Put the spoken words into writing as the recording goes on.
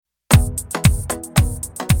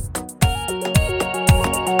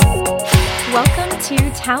Welcome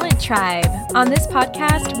to Talent Tribe. On this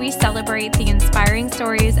podcast, we celebrate the inspiring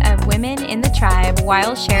stories of women in the tribe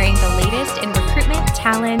while sharing the latest in recruitment,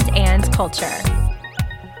 talent, and culture.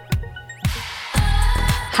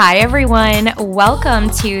 Hi, everyone. Welcome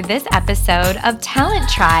to this episode of Talent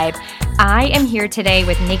Tribe. I am here today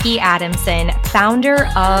with Nikki Adamson, founder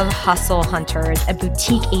of Hustle Hunters, a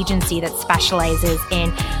boutique agency that specializes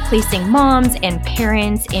in placing moms and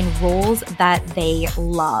parents in roles that they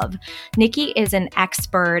love. Nikki is an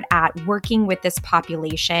expert at working with this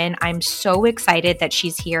population. I'm so excited that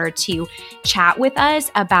she's here to chat with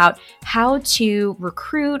us about how to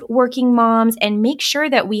recruit working moms and make sure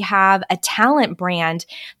that we have a talent brand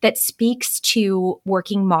that speaks to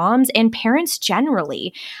working moms and parents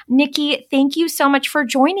generally. Nikki, thank you so much for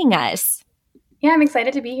joining us. Yeah, I'm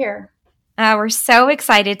excited to be here. We're so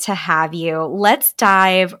excited to have you. Let's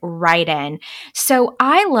dive right in. So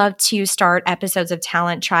I love to start episodes of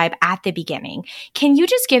Talent Tribe at the beginning. Can you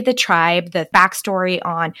just give the tribe the backstory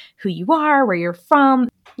on who you are, where you're from?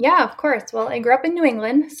 Yeah, of course. Well, I grew up in New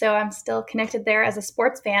England, so I'm still connected there as a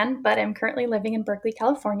sports fan, but I'm currently living in Berkeley,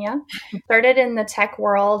 California. Started in the tech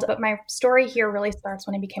world, but my story here really starts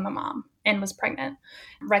when I became a mom and was pregnant,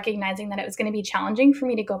 recognizing that it was going to be challenging for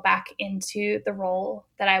me to go back into the role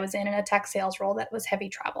that I was in a tech sales role that was heavy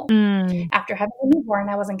travel. After having a newborn,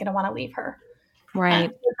 I wasn't going to want to leave her. Right.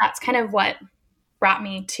 So that's kind of what brought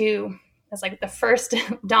me to, as like the first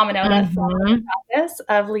domino that fell in the process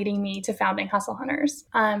of leading me to founding Hustle Hunters.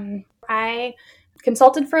 I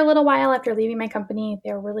consulted for a little while after leaving my company.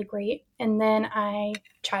 They were really great. And then I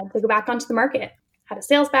tried to go back onto the market, had a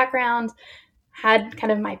sales background, had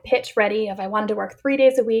kind of my pitch ready of I wanted to work 3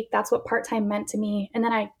 days a week. That's what part-time meant to me. And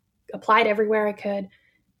then I applied everywhere I could.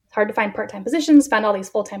 It's hard to find part-time positions, found all these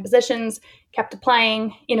full-time positions, kept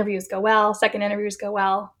applying, interviews go well, second interviews go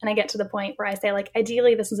well. And I get to the point where I say, like,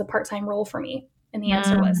 ideally, this is a part-time role for me. And the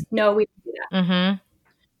answer was, no, we don't do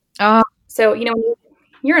that. So, you know, when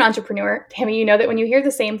you're an entrepreneur, Tammy, you know that when you hear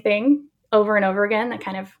the same thing over and over again, that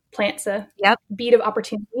kind of plants a bead of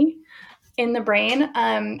opportunity in the brain.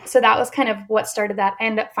 So that was kind of what started that. I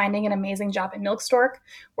ended up finding an amazing job at Milk Stork,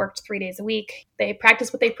 worked 3 days a week. They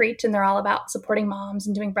practice what they preach, and they're all about supporting moms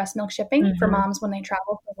and doing breast milk shipping for moms when they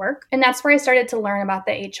travel for work. And that's where I started to learn about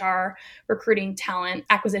the HR, recruiting, talent,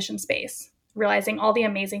 acquisition space, realizing all the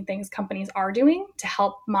amazing things companies are doing to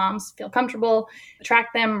help moms feel comfortable,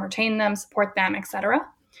 attract them, retain them, support them, etc.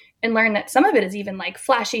 And learn that some of it is even like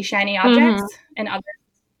flashy, shiny objects, and others,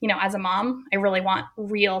 you know, as a mom, I really want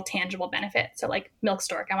real, tangible benefit. So like Milk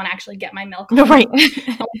Stork, I want to actually get my milk home. Right.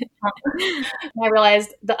 And I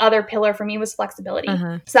realized the other pillar for me was flexibility.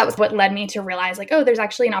 So that was what led me to realize like, oh, there's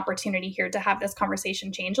actually an opportunity here to have this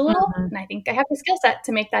conversation change a little. And I think I have the skill set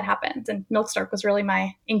to make that happen. And Milk Stork was really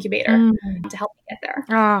my incubator to help me get there.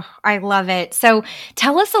 Oh, I love it. So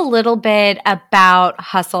tell us a little bit about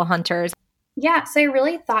Hustle Hunters. Yeah. So I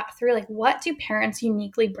really thought through like, what do parents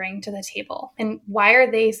uniquely bring to the table and why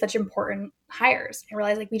are they such important hires? I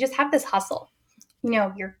realized like, we just have this hustle, you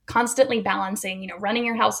know, you're constantly balancing, you know, running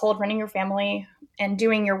your household, running your family and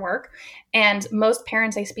doing your work. And most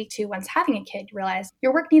parents I speak to once having a kid realize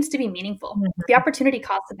your work needs to be meaningful. The opportunity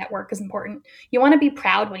cost of that work is important. You want to be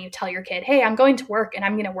proud when you tell your kid, hey, I'm going to work and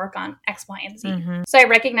I'm going to work on X, Y, and Z. So I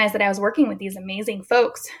recognized that I was working with these amazing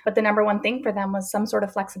folks, but the number one thing for them was some sort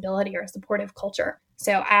of flexibility or a supportive culture.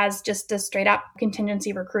 So as just a straight up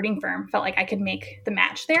contingency recruiting firm, felt like I could make the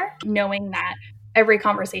match there, knowing that every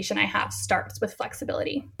conversation I have starts with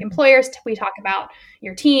flexibility. Employers, we talk about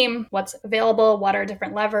your team, what's available, what are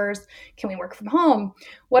different levers, can we work from home,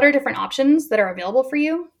 what are different options that are available for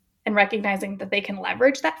you, and recognizing that they can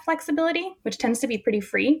leverage that flexibility, which tends to be pretty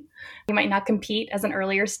free. You might not compete as an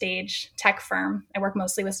earlier stage tech firm. I work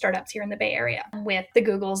mostly with startups here in the Bay Area, with the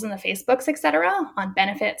Googles and the Facebooks, et cetera, on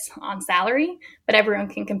benefits, on salary, but everyone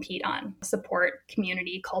can compete on support,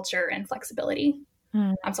 community, culture, and flexibility.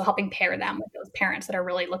 I'm so helping pair them with those parents that are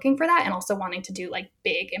really looking for that and also wanting to do like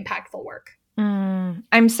big, impactful work.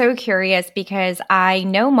 I'm so curious because I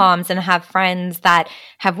know moms and have friends that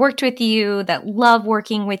have worked with you, that love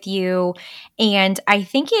working with you. And I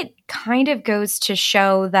think it kind of goes to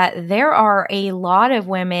show that there are a lot of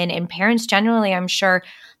women and parents generally, I'm sure,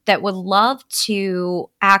 that would love to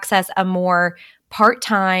access a more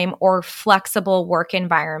part-time or flexible work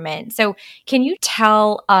environment. So can you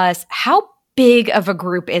tell us how big of a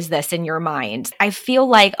group is this in your mind? I feel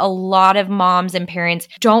like a lot of moms and parents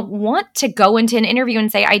don't want to go into an interview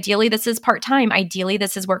and say, ideally, this is part-time. Ideally,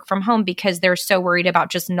 this is work from home, because they're so worried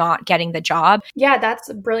about just not getting the job. Yeah,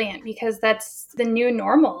 that's brilliant, because that's the new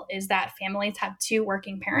normal, is that families have two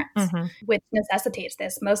working parents, which necessitates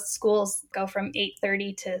this. Most schools go from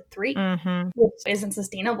 8:30 to 3, which isn't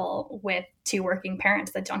sustainable with two working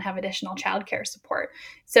parents that don't have additional childcare support.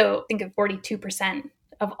 So think of 42%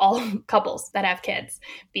 of all couples that have kids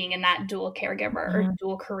being in that dual caregiver or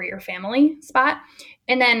dual career family spot.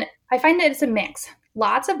 And then I find that it's a mix.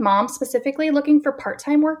 Lots of moms specifically looking for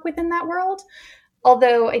part-time work within that world.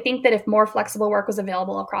 Although I think that if more flexible work was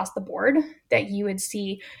available across the board, that you would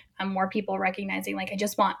see more people recognizing, like, I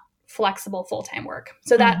just want flexible full-time work.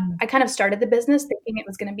 So that I kind of started the business thinking it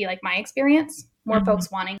was going to be like my experience, more folks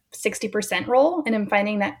wanting 60% role. And I'm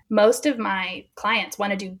finding that most of my clients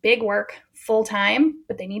want to do big work full-time,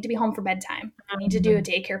 but they need to be home for bedtime. They need to do a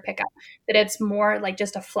daycare pickup, that it's more like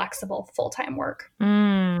just a flexible full-time work.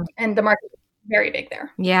 And the market is very big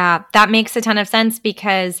there. Yeah, that makes a ton of sense,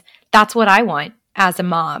 because that's what I want as a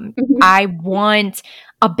mom. I want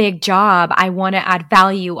a big job. I want to add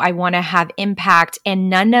value. I want to have impact. And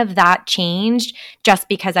none of that changed just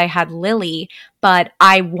because I had Lily, but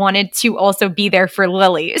I wanted to also be there for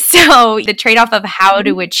Lily. So the trade-off of how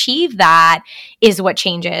to achieve that is what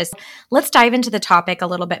changes. Let's dive into the topic a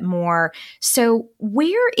little bit more. So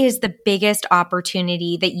where is the biggest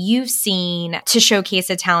opportunity that you've seen to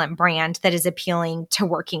showcase a talent brand that is appealing to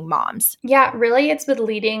working moms? Yeah, really, it's with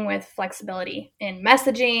leading with flexibility in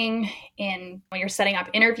messaging, in when you're setting up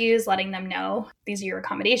interviews, letting them know these are your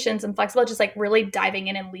accommodations, and flexible, just like really diving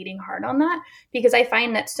in and leading hard on that. Because I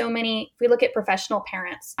find that so many, if we look at professional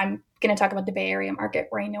parents, I'm going to talk about the Bay Area market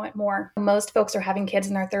where I know it more. Most folks are having kids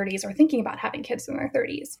in their 30s or thinking about having kids in their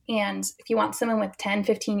 30s. And if you want someone with 10,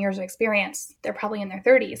 15 years of experience, they're probably in their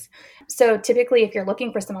 30s. So typically, if you're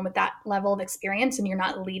looking for someone with that level of experience and you're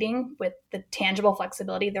not leading with the tangible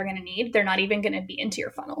flexibility they're going to need, they're not even going to be into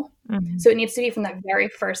your funnel. So it needs to be from that very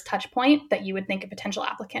first touch point that you would think a potential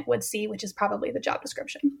applicant would see, which is probably the job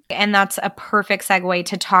description. And that's a perfect segue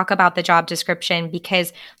to talk about the job description,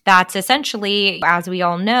 because that's essentially, as we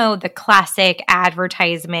all know, the classic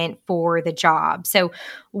advertisement for the job. So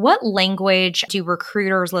what language do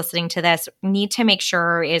recruiters listening to this need to make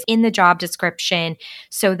sure is in the job description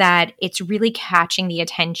so that it's really catching the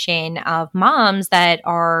attention of moms that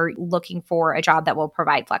are looking for a job that will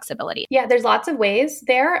provide flexibility? Yeah, there's lots of ways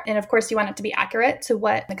there. And of course, you want it to be accurate to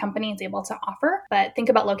what the company is able to offer. But think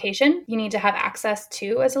about location. You need to have access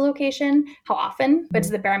to as a location. How often? What's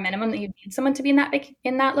the bare minimum that you need someone to be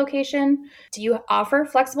in that location? Do you offer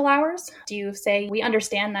flexible hours? Do you say, we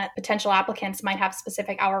understand that potential applicants might have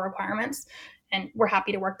specific hour requirements, and we're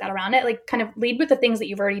happy to work that around it? Like, kind of lead with the things that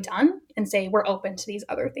you've already done and say, we're open to these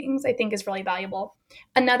other things, I think is really valuable.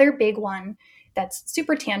 Another big one that's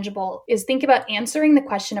super tangible is think about answering the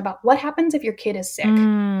question about what happens if your kid is sick.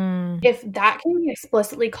 If that can be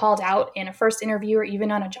explicitly called out in a first interview or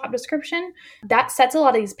even on a job description, that sets a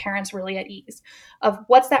lot of these parents really at ease of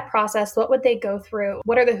what's that process, what would they go through,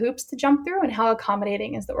 what are the hoops to jump through, and how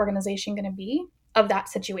accommodating is the organization going to be of that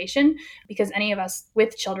situation, because any of us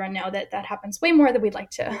with children know that that happens way more than we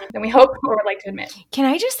hope or would like to admit. Can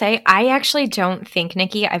I just say, I actually don't think,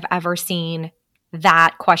 Nikki, I've ever seen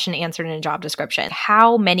that question answered in a job description.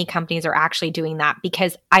 How many companies are actually doing that?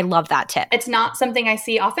 Because I love that tip. It's not something I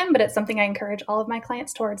see often, but it's something I encourage all of my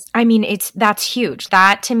clients towards. I mean, that's huge.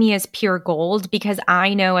 That to me is pure gold, because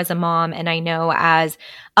I know as a mom, and I know as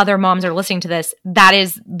other moms are listening to this, that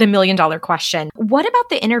is the $1 million question. What about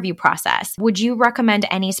the interview process? Would you recommend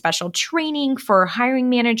any special training for hiring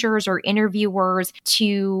managers or interviewers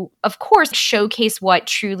to, of course, showcase what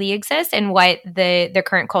truly exists and what the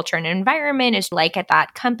current culture and environment is like at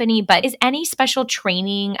that company? But is any special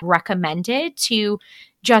training recommended to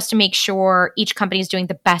just make sure each company is doing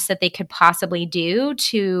the best that they could possibly do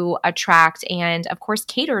to attract and, of course,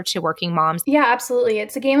 cater to working moms? Yeah, absolutely.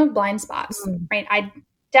 It's a game of blind spots, right? I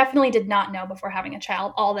definitely did not know before having a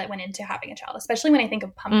child all that went into having a child, especially when I think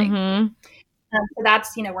of pumping. So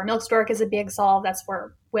that's, where Milk Stork is a big solve. That's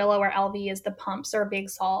where Willow or LV is, the pumps are a big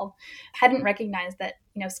solve. I hadn't recognized that,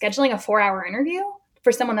 scheduling a 4-hour interview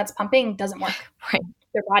for someone that's pumping doesn't work. Right.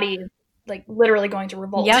 Their body is like literally going to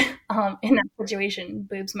revolt. Yep. In that situation,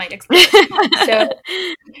 boobs might explode. So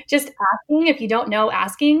just asking, if you don't know,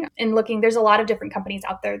 asking and looking. There's a lot of different companies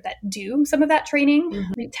out there that do some of that training.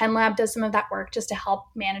 I think 10 Lab does some of that work just to help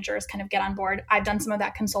managers kind of get on board. I've done some of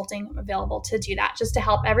that consulting. I'm available to do that just to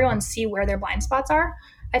help everyone see where their blind spots are.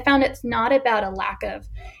 I found it's not about a lack of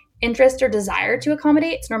interest or desire to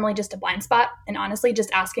accommodate, it's normally just a blind spot. And honestly,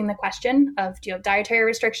 just asking the question of, do you have dietary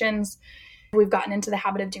restrictions? We've gotten into the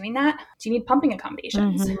habit of doing that. Do you need pumping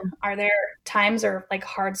accommodations? Are there times or like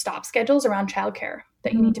hard stop schedules around childcare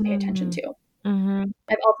that you need to pay attention to?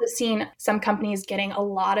 I've also seen some companies getting a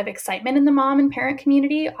lot of excitement in the mom and parent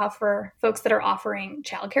community for folks that are offering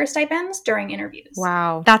childcare stipends during interviews.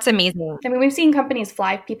 Wow, that's amazing. I mean, we've seen companies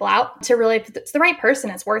fly people out to really, if it's the right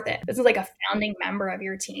person, it's worth it. This is like a founding member of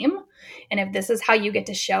your team. And if this is how you get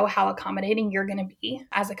to show how accommodating you're going to be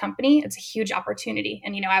as a company, it's a huge opportunity.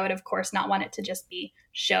 And, I would, of course, not want it to just be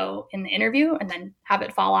show in the interview and then have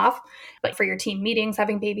it fall off. But for your team meetings,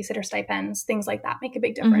 having babysitter stipends, things like that make a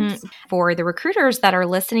big difference. For the recruiters that are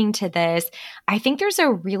listening to this, I think there's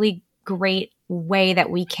a really great way that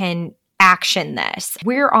we can action this.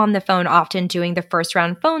 We're on the phone often doing the first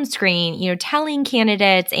round phone screen, telling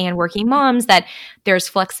candidates and working moms that there's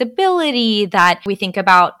flexibility, that we think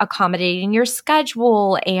about accommodating your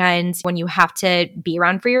schedule and when you have to be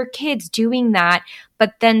around for your kids, doing that.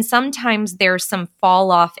 But then sometimes there's some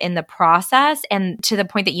fall off in the process, and to the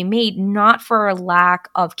point that you made, not for a lack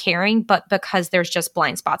of caring, but because there's just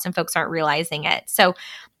blind spots and folks aren't realizing it. So,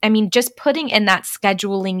 I mean, just putting in that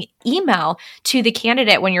scheduling email to the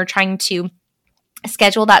candidate when you're trying to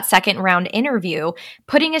schedule that second round interview,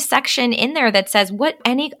 putting a section in there that says what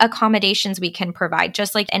any accommodations we can provide,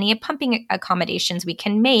 just like any pumping accommodations we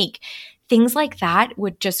can make. Things like that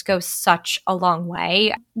would just go such a long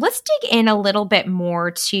way. Let's dig in a little bit more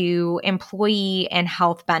to employee and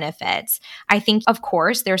health benefits. I think, of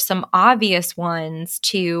course, there's some obvious ones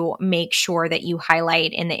to make sure that you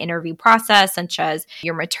highlight in the interview process, such as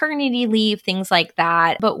your maternity leave, things like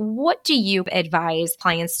that. But what do you advise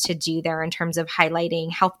clients to do there in terms of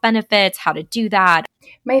highlighting health benefits, how to do that?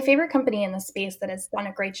 My favorite company in the space that has done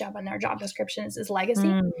a great job on their job descriptions is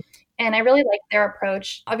Legacy. And I really like their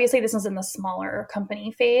approach. Obviously, this is in the smaller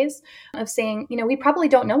company phase of saying, we probably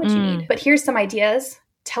don't know what you need, but here's some ideas.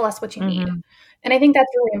 Tell us what you need. And I think that's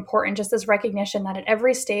really important, just this recognition that at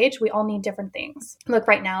every stage, we all need different things. Look,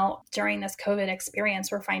 right now, during this COVID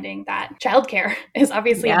experience, we're finding that childcare is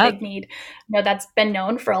obviously a big need. That's been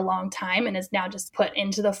known for a long time and is now just put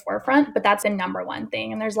into the forefront, but that's the number one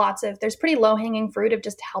thing. And there's pretty low hanging fruit of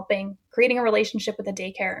just creating a relationship with a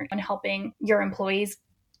daycare and helping your employees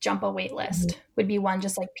jump a wait list would be one,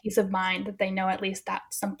 just like peace of mind that they know at least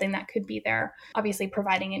that's something that could be there. Obviously,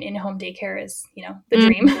 providing an in-home daycare is, the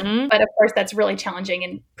dream. But of course, that's really challenging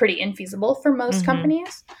and pretty infeasible for most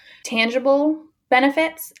companies. Tangible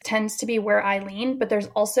benefits tends to be where I lean, but there's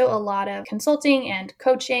also a lot of consulting and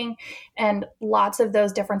coaching and lots of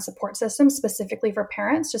those different support systems specifically for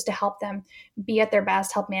parents, just to help them be at their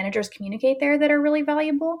best, help managers communicate there, that are really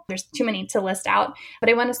valuable. There's too many to list out, but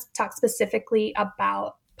I want to talk specifically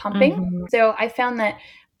about pumping. So I found that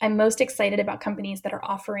I'm most excited about companies that are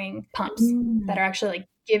offering pumps, that are actually like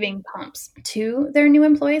giving pumps to their new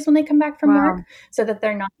employees when they come back from work, so that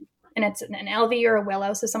they're not, and it's an LV or a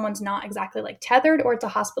Willow, so someone's not exactly like tethered, or it's a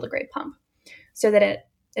hospital grade pump, so that it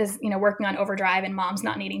is, working on overdrive and mom's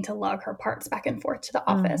not needing to lug her parts back and forth to the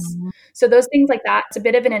office. So those things like that, it's a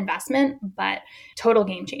bit of an investment, but total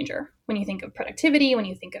game changer when you think of productivity, when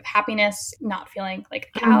you think of happiness, not feeling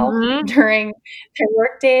like a cow during their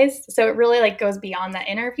work days. So it really like goes beyond that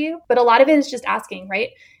interview. But a lot of it is just asking, right?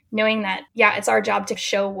 Knowing that, it's our job to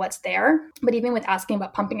show what's there. But even with asking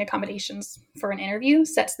about pumping accommodations for an interview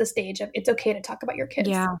sets the stage of it's okay to talk about your kids.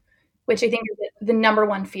 Which I think is the number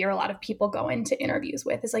one fear a lot of people go into interviews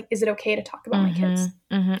with, is like, is it okay to talk about my kids?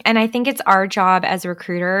 And I think it's our job as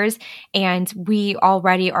recruiters, and we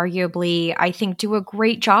already arguably, I think, do a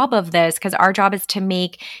great job of this, because our job is to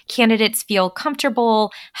make candidates feel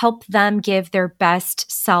comfortable, help them give their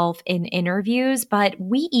best self in interviews. But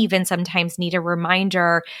we even sometimes need a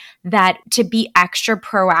reminder that to be extra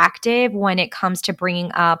proactive when it comes to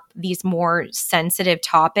bringing up these more sensitive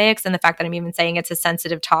topics, and the fact that I'm even saying it's a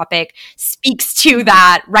sensitive topic speaks to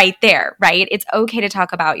that right there, right? It's okay to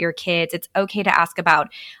talk about your kids. It's okay to ask about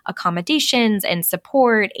accommodations and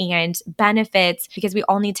support and benefits, because we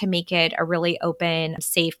all need to make it a really open,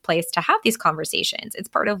 safe place to have these conversations. It's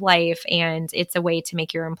part of life, and it's a way to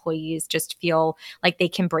make your employees just feel like they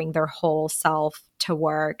can bring their whole self to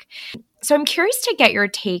work. So I'm curious to get your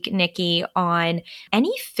take, Nikki, on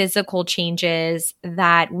any physical changes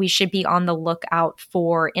that we should be on the lookout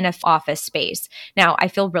for in an office space. Now, I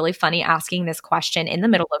feel really funny asking this question in the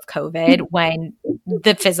middle of COVID when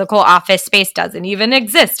the physical office space doesn't even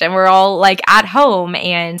exist and we're all like at home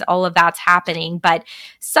and all of that's happening. But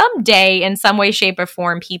someday, in some way, shape, or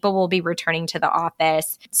form, people will be returning to the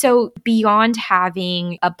office. So beyond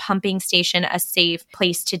having a pumping station, a safe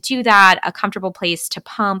place to do that, a comfortable place to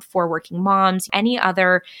pump for working moms, any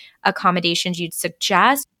other accommodations you'd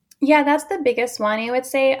suggest? Yeah, that's the biggest one. I would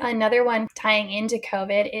say another one tying into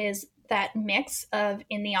COVID is that mix of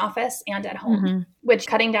in the office and at home, which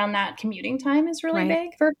cutting down that commuting time is really big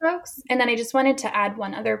for folks. And then I just wanted to add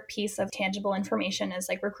one other piece of tangible information as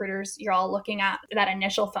like recruiters, you're all looking at that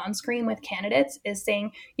initial phone screen with candidates is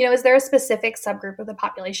saying, is there a specific subgroup of the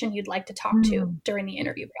population you'd like to talk to during the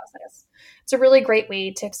interview process? It's a really great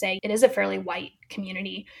way to say it is a fairly white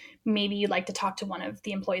community. Maybe you'd like to talk to one of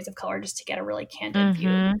the employees of color just to get a really candid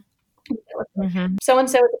view.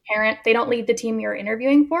 So-and-so is a parent. They don't lead the team you're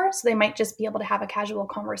interviewing for, so they might just be able to have a casual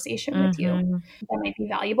conversation with you. That might be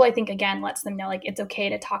valuable. I think, again, lets them know like it's okay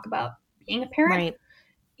to talk about being a parent. Right.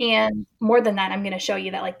 And more than that, I'm going to show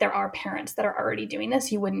you that like there are parents that are already doing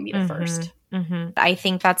this. You wouldn't be the first. I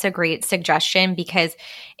think that's a great suggestion because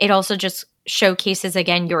it also just showcases,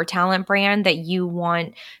 again, your talent brand, that you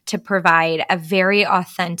want to provide a very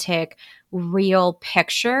authentic, real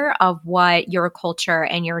picture of what your culture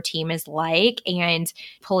and your team is like, and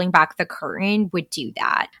pulling back the curtain would do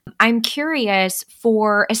that. I'm curious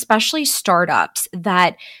for especially startups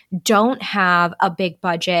that don't have a big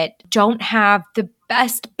budget, don't have the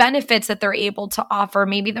best benefits that they're able to offer.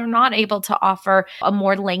 Maybe they're not able to offer a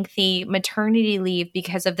more lengthy maternity leave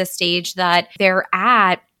because of the stage that they're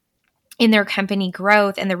at in their company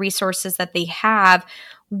growth and the resources that they have.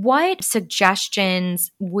 What suggestions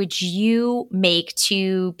would you make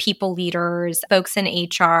to people leaders, folks in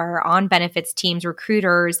HR, on benefits teams,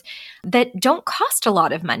 recruiters that don't cost a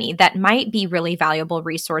lot of money, that might be really valuable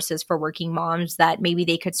resources for working moms that maybe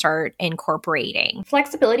they could start incorporating?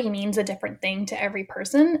 Flexibility means a different thing to every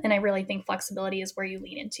person. And I really think flexibility is where you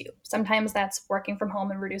lean into. Sometimes that's working from home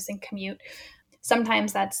and reducing commute.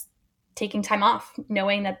 Sometimes that's taking time off,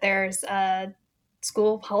 knowing that there's a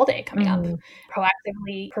school holiday coming up,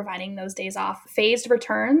 proactively providing those days off. Phased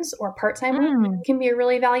returns or part-time work can be a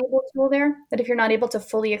really valuable tool there. That if you're not able to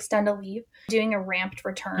fully extend a leave, doing a ramped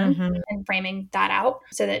return and framing that out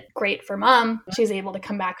so that great for mom, she's able to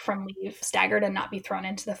come back from leave staggered and not be thrown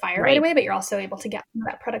into the fire right away, but you're also able to get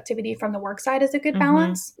that productivity from the work side is a good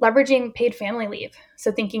balance. Leveraging paid family leave.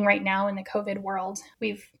 So thinking right now in the COVID world,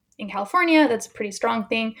 in California, that's a pretty strong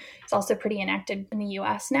thing. It's also pretty enacted in the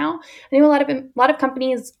US now. I know a lot of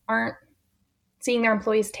companies aren't seeing their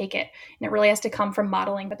employees take it. And it really has to come from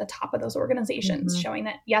modeling at the top of those organizations, showing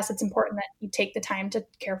that, yes, it's important that you take the time to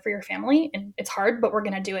care for your family. And it's hard, but we're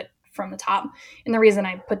going to do it from the top. And the reason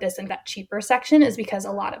I put this in that cheaper section is because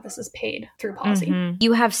a lot of this is paid through policy.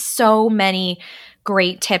 You have so many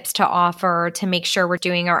great tips to offer to make sure we're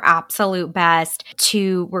doing our absolute best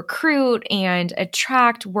to recruit and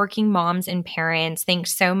attract working moms and parents.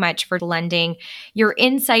 Thanks so much for lending your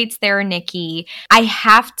insights there, Nikki. I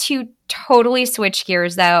have to totally switch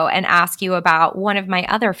gears though and ask you about one of my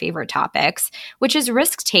other favorite topics, which is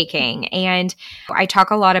risk taking. And I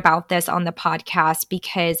talk a lot about this on the podcast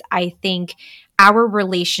because I think our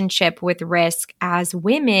relationship with risk as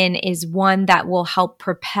women is one that will help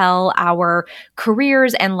propel our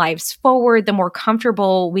careers and lives forward. The more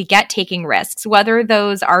comfortable we get taking risks, whether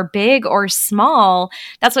those are big or small,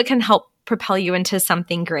 that's what can help propel you into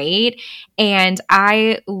something great. And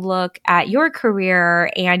I look at your career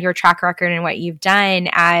and your track record and what you've done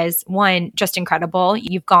as, one, just incredible.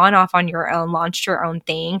 You've gone off on your own, launched your own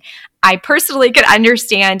thing. I personally could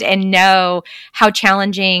understand and know how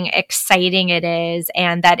challenging, exciting it is,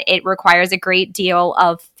 and that it requires a great deal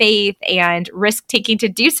of faith and risk-taking to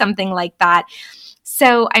do something like that.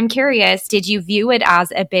 So I'm curious, did you view it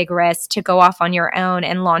as a big risk to go off on your own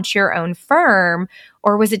and launch your own firm?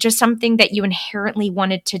 Or was it just something that you inherently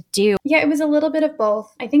wanted to do? Yeah, it was a little bit of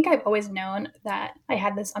both. I think I've always known that I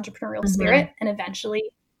had this entrepreneurial spirit, and eventually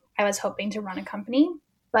I was hoping to run a company,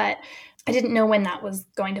 but I didn't know when that was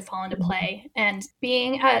going to fall into play. And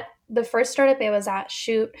being at the first startup I was at,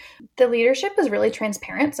 Shoot, the leadership was really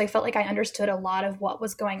transparent. So I felt like I understood a lot of what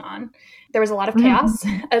was going on. There was a lot of chaos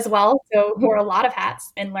as well. So wore a lot of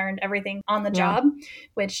hats and learned everything on the job,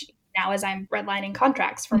 which now as I'm redlining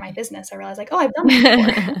contracts for my business, I realized like, oh, I've done this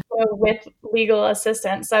before. So with legal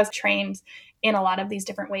assistance, so I was trained in a lot of these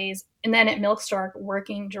different ways. And then at Milkstork,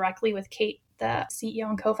 working directly with Kate, the CEO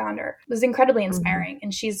and co-founder, was incredibly inspiring.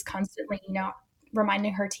 And she's constantly,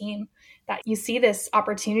 reminding her team that you see this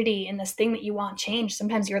opportunity in this thing that you want change.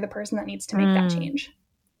 Sometimes you're the person that needs to make that change.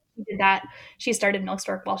 She did that. She started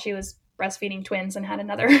Milkstork while she was breastfeeding twins and had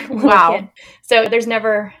another little kid. So there's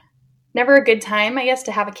never a good time, I guess,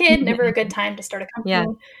 to have a kid, never a good time to start a company. Yeah.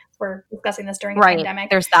 We're discussing this during a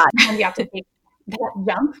pandemic. There's that. And you have to take that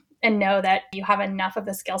jump and know that you have enough of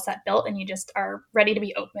the skill set built and you just are ready to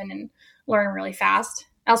be open and learn really fast.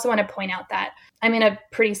 I also want to point out that I'm in a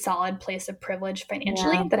pretty solid place of privilege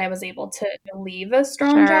financially, that I was able to leave a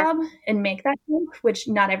strong job and make that jump, which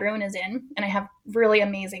not everyone is in. And I have really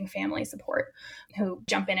amazing family support who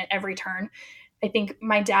jump in at every turn. I think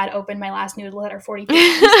my dad opened my last newsletter 40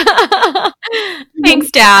 times. Thanks,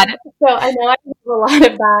 Dad. So I know I have a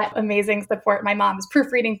lot of that amazing support. My mom is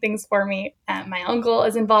proofreading things for me. My uncle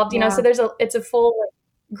is involved, you know, so it's a full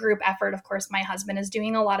group effort. Of course, my husband is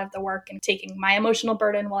doing a lot of the work and taking my emotional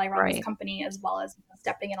burden while I run this company, as well as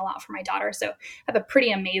stepping in a lot for my daughter. So I have a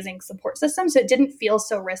pretty amazing support system. So it didn't feel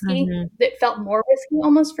so risky. It felt more risky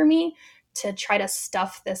almost for me to try to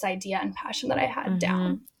stuff this idea and passion that I had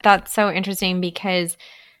down. That's so interesting because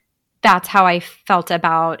that's how I felt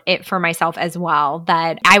about it for myself as well,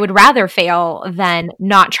 that I would rather fail than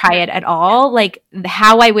not try it at all. Like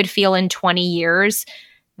how I would feel in 20 years.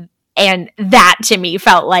 And that to me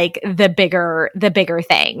felt like the bigger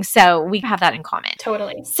thing. So we have that in common.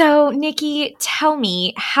 Totally. So Nikki, tell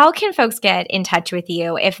me, how can folks get in touch with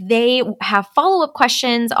you if they have follow-up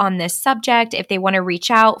questions on this subject, if they want to reach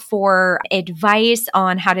out for advice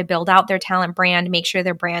on how to build out their talent brand, make sure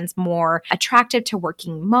their brand's more attractive to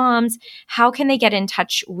working moms? How can they get in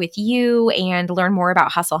touch with you and learn more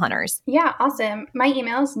about Hustle Hunters? Yeah, awesome. My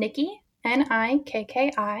email is Nikki,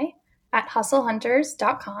 Nikki, at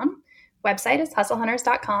hustlehunters.com. Website is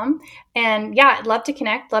hustlehunters.com. And yeah, I'd love to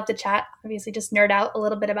connect, love to chat, obviously just nerd out a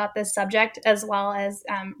little bit about this subject, as well as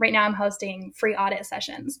right now I'm hosting free audit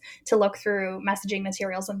sessions to look through messaging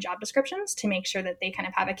materials and job descriptions to make sure that they kind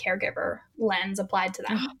of have a caregiver lens applied to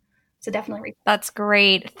them. So definitely. That's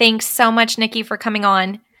great. Thanks so much, Nikki, for coming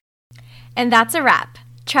on. And that's a wrap.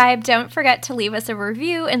 Tribe, don't forget to leave us a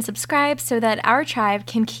review and subscribe so that our tribe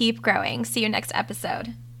can keep growing. See you next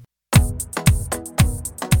episode.